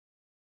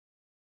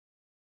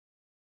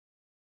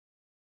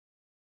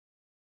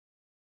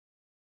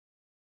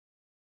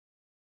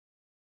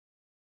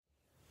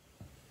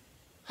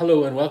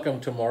Hello and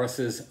welcome to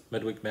Morris's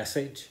Midweek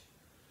Message.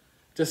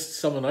 Just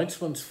some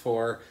announcements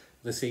for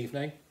this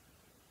evening.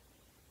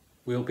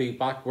 We'll be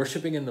back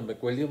worshipping in the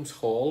McWilliams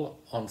Hall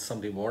on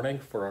Sunday morning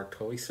for our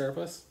toy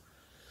service.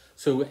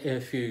 So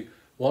if you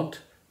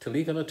want to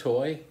leave in a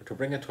toy or to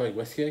bring a toy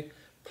with you,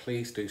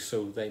 please do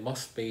so. They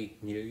must be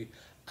new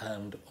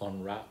and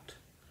unwrapped.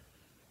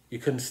 You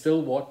can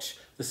still watch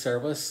the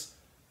service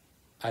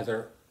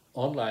either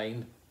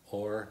online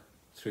or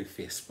through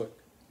Facebook.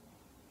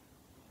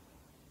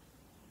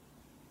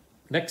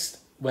 Next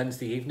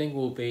Wednesday evening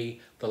will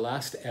be the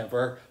last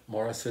ever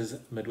Morris's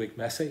Midweek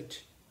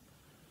Message.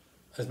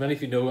 As many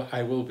of you know,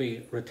 I will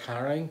be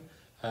retiring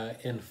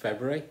in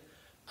February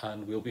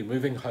and we'll be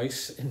moving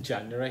house in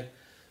January.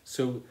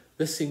 So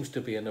this seems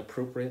to be an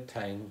appropriate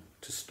time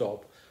to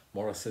stop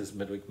Morris's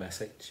Midweek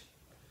Message.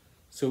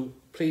 So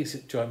please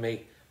join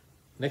me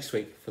next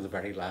week for the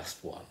very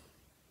last one.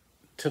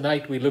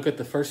 Tonight we look at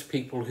the first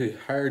people who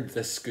heard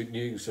this good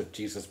news of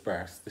Jesus'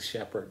 birth, the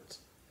shepherds.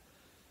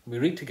 We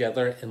read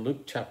together in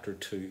Luke chapter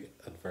 2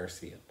 and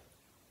verse 8.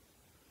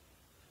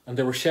 And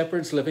there were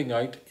shepherds living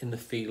out in the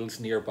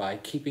fields nearby,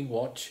 keeping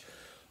watch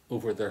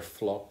over their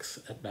flocks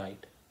at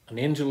night. An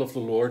angel of the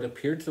Lord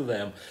appeared to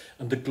them,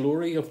 and the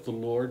glory of the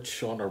Lord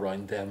shone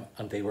around them,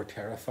 and they were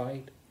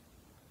terrified.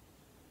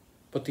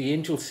 But the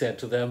angel said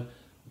to them,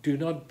 "Do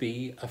not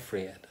be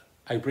afraid.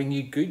 I bring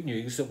you good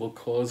news that will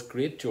cause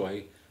great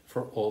joy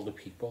for all the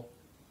people.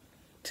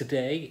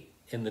 Today,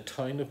 in the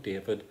town of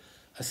David,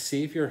 a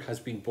Saviour has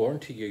been born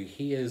to you.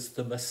 He is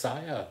the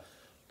Messiah,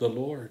 the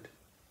Lord.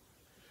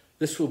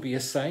 This will be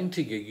a sign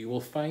to you. You will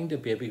find a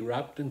baby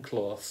wrapped in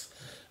cloths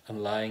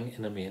and lying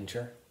in a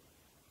manger."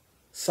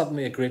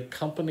 Suddenly a great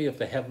company of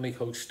the heavenly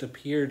host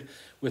appeared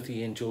with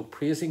the angel,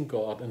 praising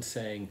God and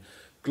saying,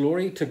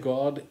 "Glory to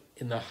God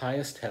in the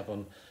highest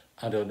heaven,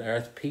 and on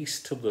earth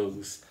peace to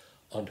those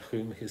on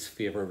whom his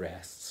favour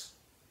rests."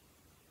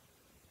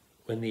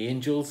 When the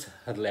angels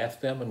had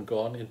left them and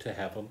gone into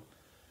heaven,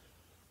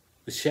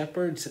 the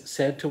shepherds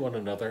said to one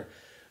another,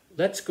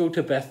 "Let's go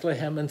to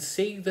Bethlehem and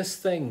see this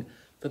thing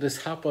that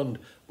has happened,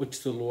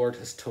 which the Lord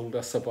has told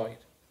us about."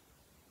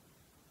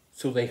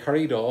 So they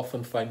hurried off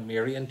and found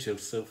Mary and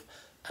Joseph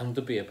and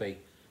the baby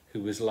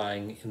who was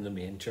lying in the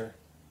manger.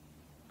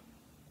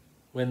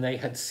 When they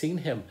had seen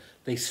him,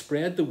 they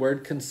spread the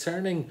word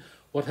concerning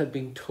what had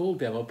been told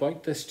them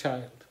about this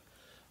child.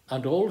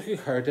 And all who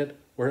heard it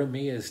were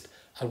amazed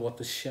at what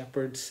the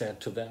shepherds said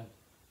to them.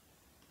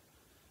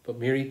 But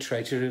Mary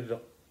treasured it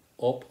up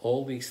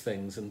all these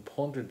things and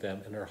pondered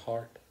them in her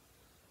heart.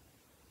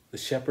 The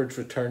shepherds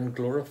returned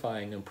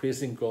glorifying and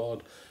praising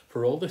God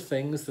for all the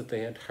things that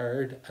they had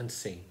heard and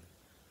seen,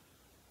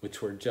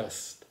 which were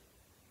just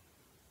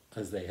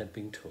as they had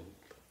been told.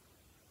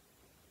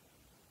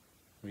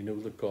 We know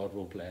that God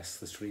will bless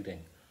this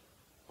reading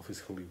of his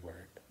holy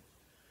word.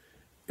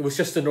 It was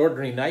just an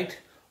ordinary night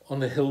on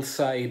the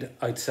hillside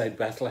outside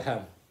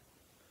Bethlehem.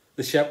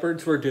 The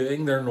shepherds were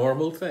doing their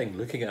normal thing,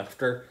 looking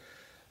after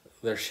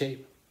their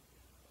sheep,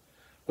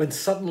 when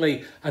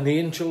suddenly an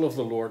angel of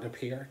the Lord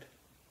appeared.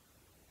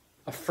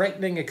 A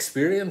frightening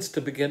experience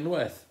to begin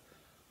with.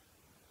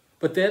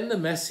 But then the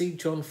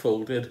message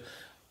unfolded,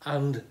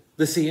 and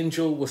this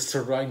angel was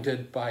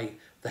surrounded by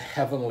the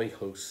heavenly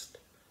host.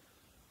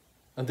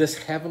 And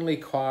this heavenly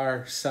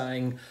choir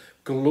sang,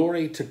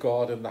 "Glory to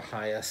God in the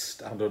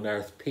highest, and on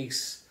earth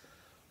peace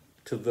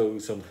to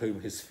those on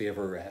whom his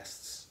favour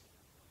rests."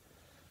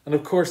 And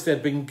of course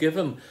they'd been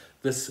given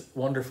this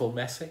wonderful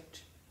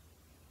message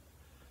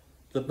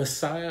that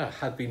Messiah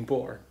had been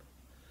born,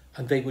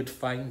 and they would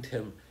find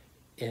him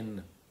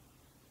in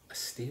a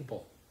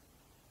stable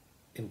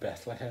in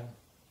Bethlehem.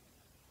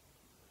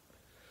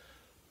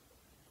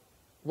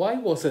 Why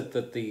was it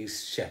that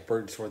these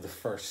shepherds were the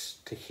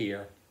first to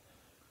hear?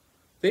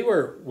 They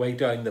were way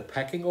down the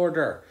pecking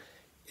order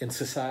in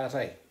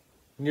society,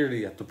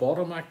 nearly at the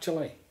bottom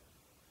actually.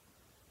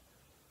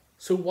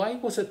 So why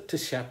was it to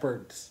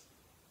shepherds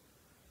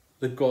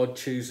that God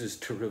chooses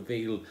to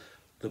reveal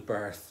the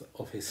birth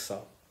of his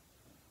son?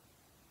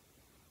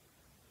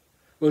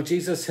 Well,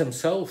 Jesus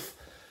himself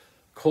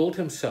called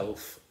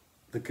himself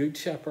the Good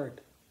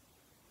Shepherd.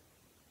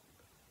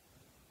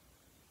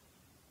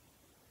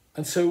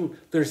 And so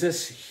there's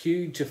this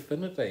huge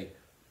affinity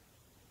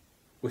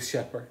with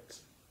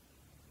shepherds.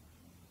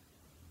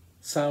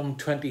 Psalm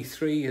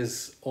 23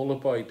 is all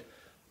about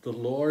the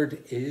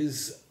Lord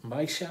is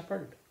my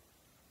shepherd.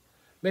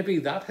 Maybe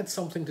that had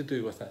something to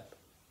do with it.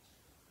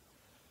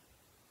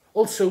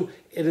 Also,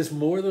 it is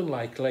more than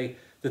likely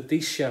that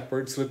these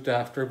shepherds looked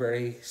after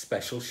very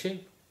special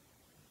sheep.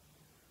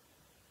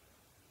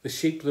 The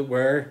sheep that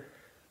were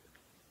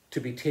to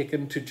be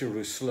taken to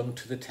Jerusalem,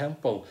 to the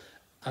temple,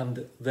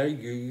 and they're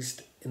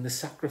used in the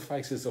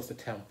sacrifices of the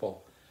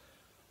temple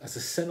as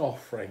a sin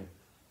offering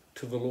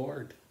to the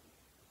Lord.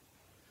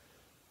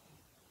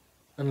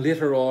 And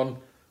later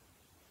on,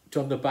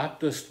 John the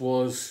Baptist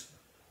was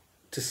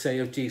to say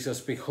of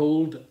Jesus,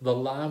 "Behold the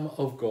Lamb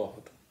of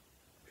God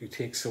who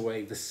takes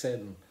away the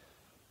sin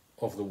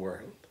of the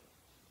world."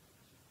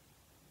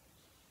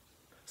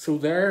 So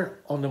there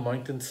on the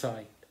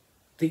mountainside,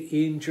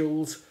 the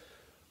angels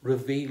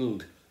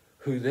revealed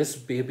who this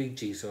baby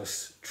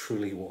Jesus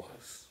truly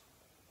was.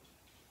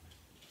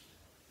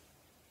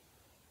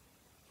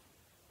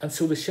 And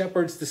so the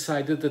shepherds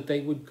decided that they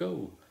would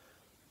go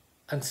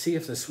and see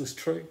if this was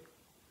true.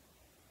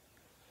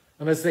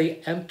 And as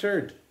they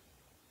entered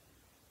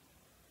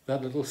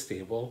that little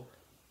stable,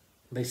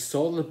 they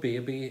saw the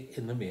baby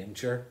in the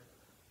manger,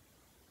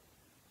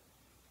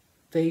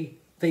 they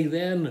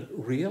then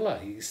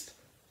realized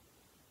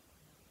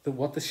that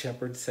what the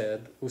shepherds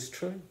said was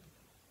true.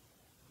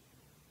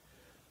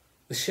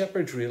 The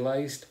shepherds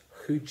realized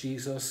who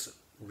Jesus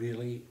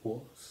really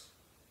was.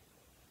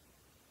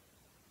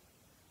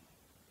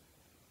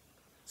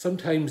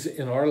 Sometimes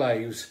in our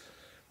lives,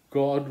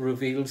 God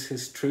reveals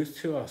his truth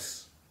to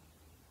us.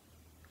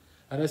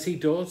 And as he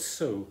does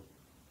so,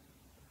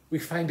 we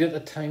find it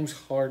at times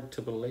hard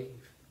to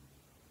believe.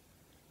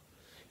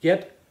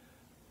 Yet,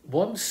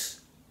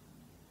 once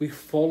we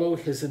follow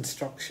his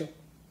instruction,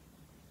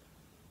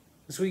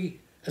 as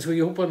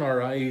we open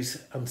our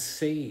eyes and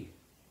see,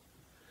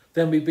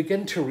 then we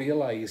begin to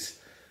realize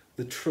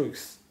the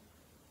truth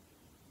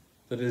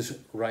that is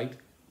right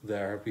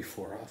there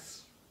before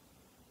us.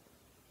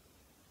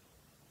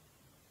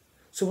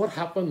 So what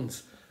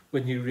happens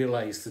when you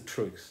realize the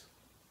truth?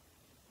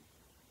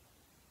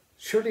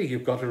 Surely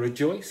you've got to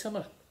rejoice in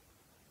it.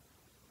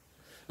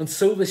 And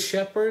so the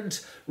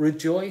shepherds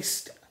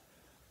rejoiced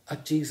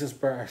at Jesus'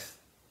 birth.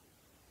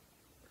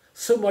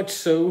 So much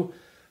so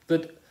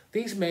that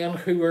these men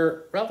who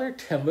were rather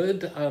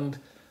timid and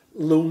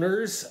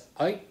loners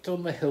out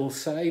on the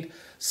hillside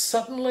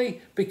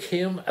suddenly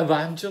became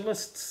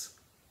evangelists.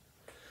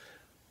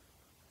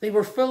 They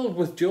were filled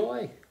with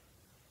joy.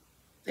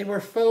 They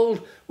were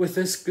filled with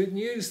this good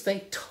news.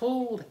 They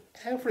told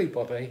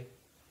everybody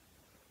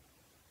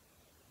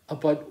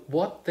about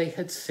what they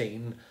had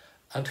seen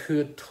and who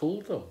had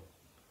told them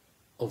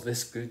of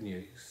this good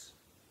news.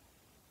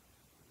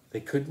 They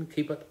couldn't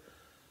keep it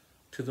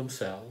to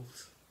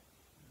themselves.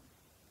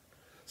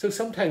 So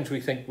sometimes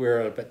we think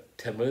we're a bit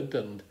timid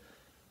and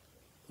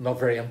not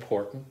very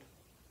important.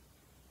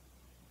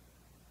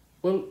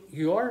 Well,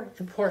 you are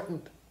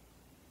important.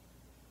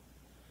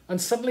 And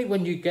suddenly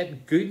when you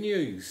get good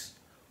news,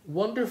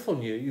 wonderful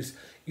news,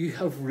 you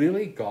have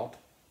really got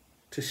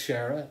to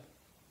share it.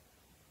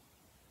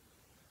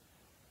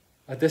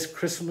 At this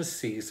Christmas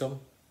season,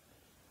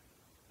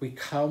 we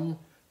come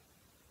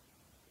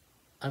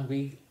and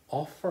we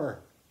offer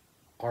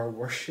our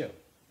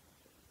worship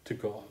to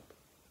God.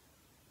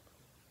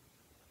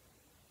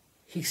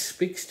 He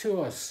speaks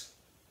to us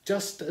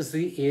just as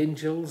the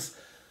angels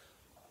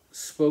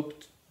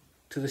spoke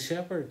to the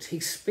shepherds. He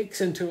speaks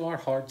into our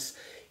hearts.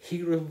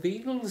 He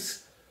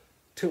reveals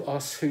to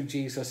us who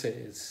Jesus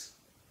is.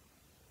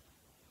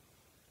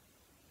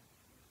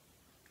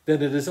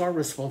 Then it is our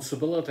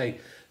responsibility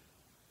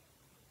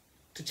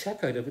to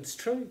check out if it's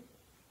true.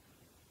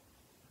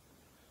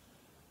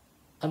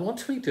 And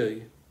once we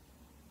do,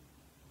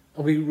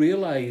 and we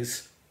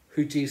realize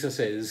who Jesus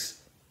is,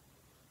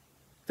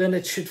 then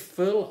it should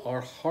fill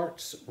our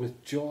hearts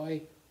with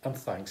joy and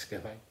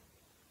thanksgiving.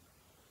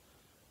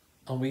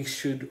 And we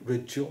should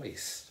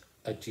rejoice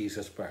at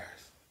Jesus'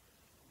 birth.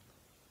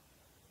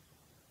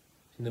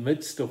 In the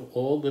midst of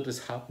all that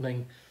is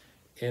happening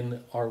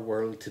in our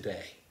world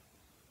today,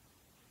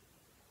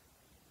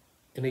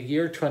 in a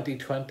year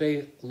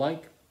 2020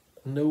 like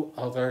no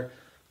other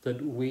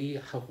that we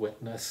have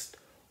witnessed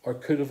or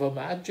could have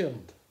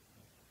imagined,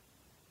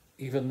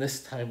 even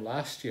this time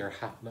last year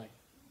happening,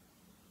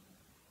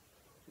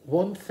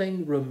 one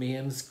thing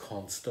remains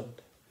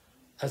constant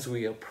as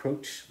we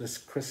approach this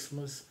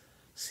Christmas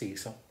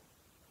season.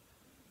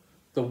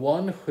 The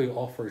one who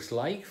offers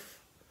life,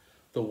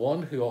 the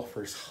one who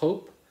offers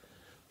hope,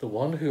 the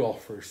one who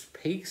offers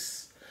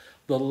peace,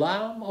 the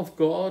Lamb of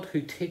God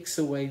who takes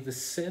away the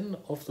sin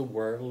of the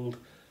world,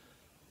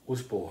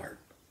 was born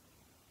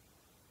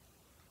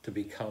to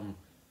become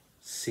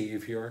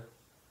Saviour,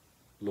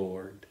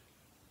 Lord,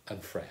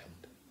 and friend.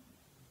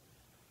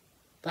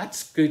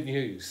 That's good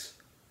news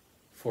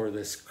for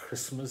this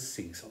Christmas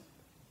season.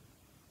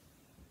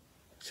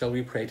 Shall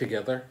we pray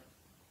together?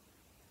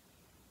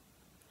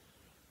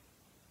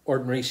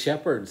 Ordinary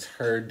shepherds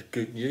heard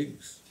good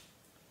news,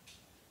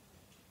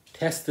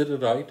 tested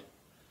it out,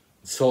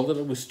 saw that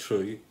it was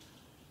true,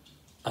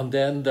 and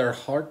then their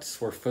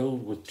hearts were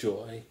filled with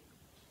joy,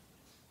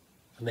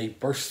 and they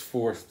burst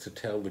forth to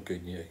tell the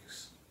good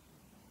news.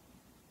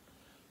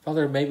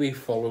 Father, may we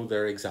follow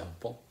their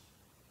example.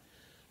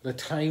 At a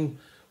time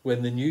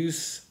when the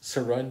news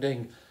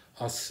surrounding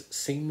us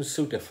seems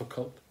so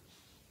difficult,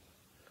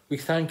 we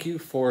thank you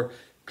for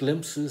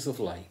glimpses of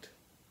light,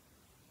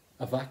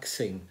 a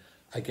vaccine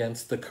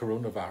against the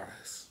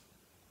coronavirus.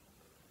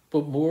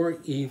 But more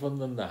even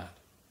than that,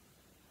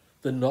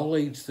 the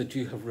knowledge that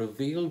you have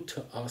revealed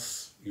to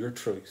us your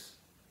truth.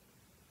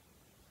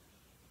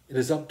 It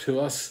is up to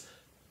us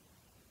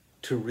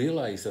to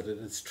realize that it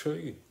is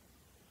true.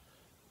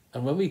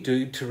 And when we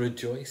do, to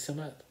rejoice in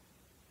it.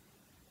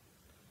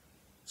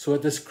 So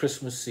at this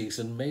Christmas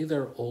season, may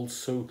there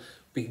also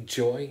be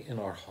joy in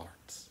our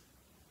hearts.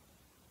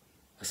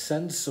 a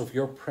sense of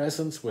your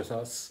presence with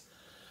us,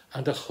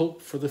 and a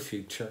hope for the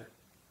future.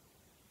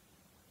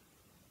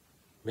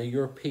 May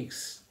your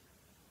peace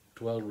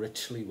dwell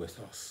richly with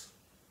us.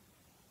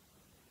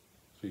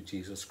 Through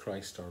Jesus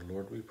Christ our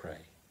Lord we pray.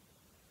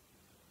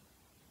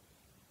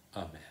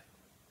 Amen.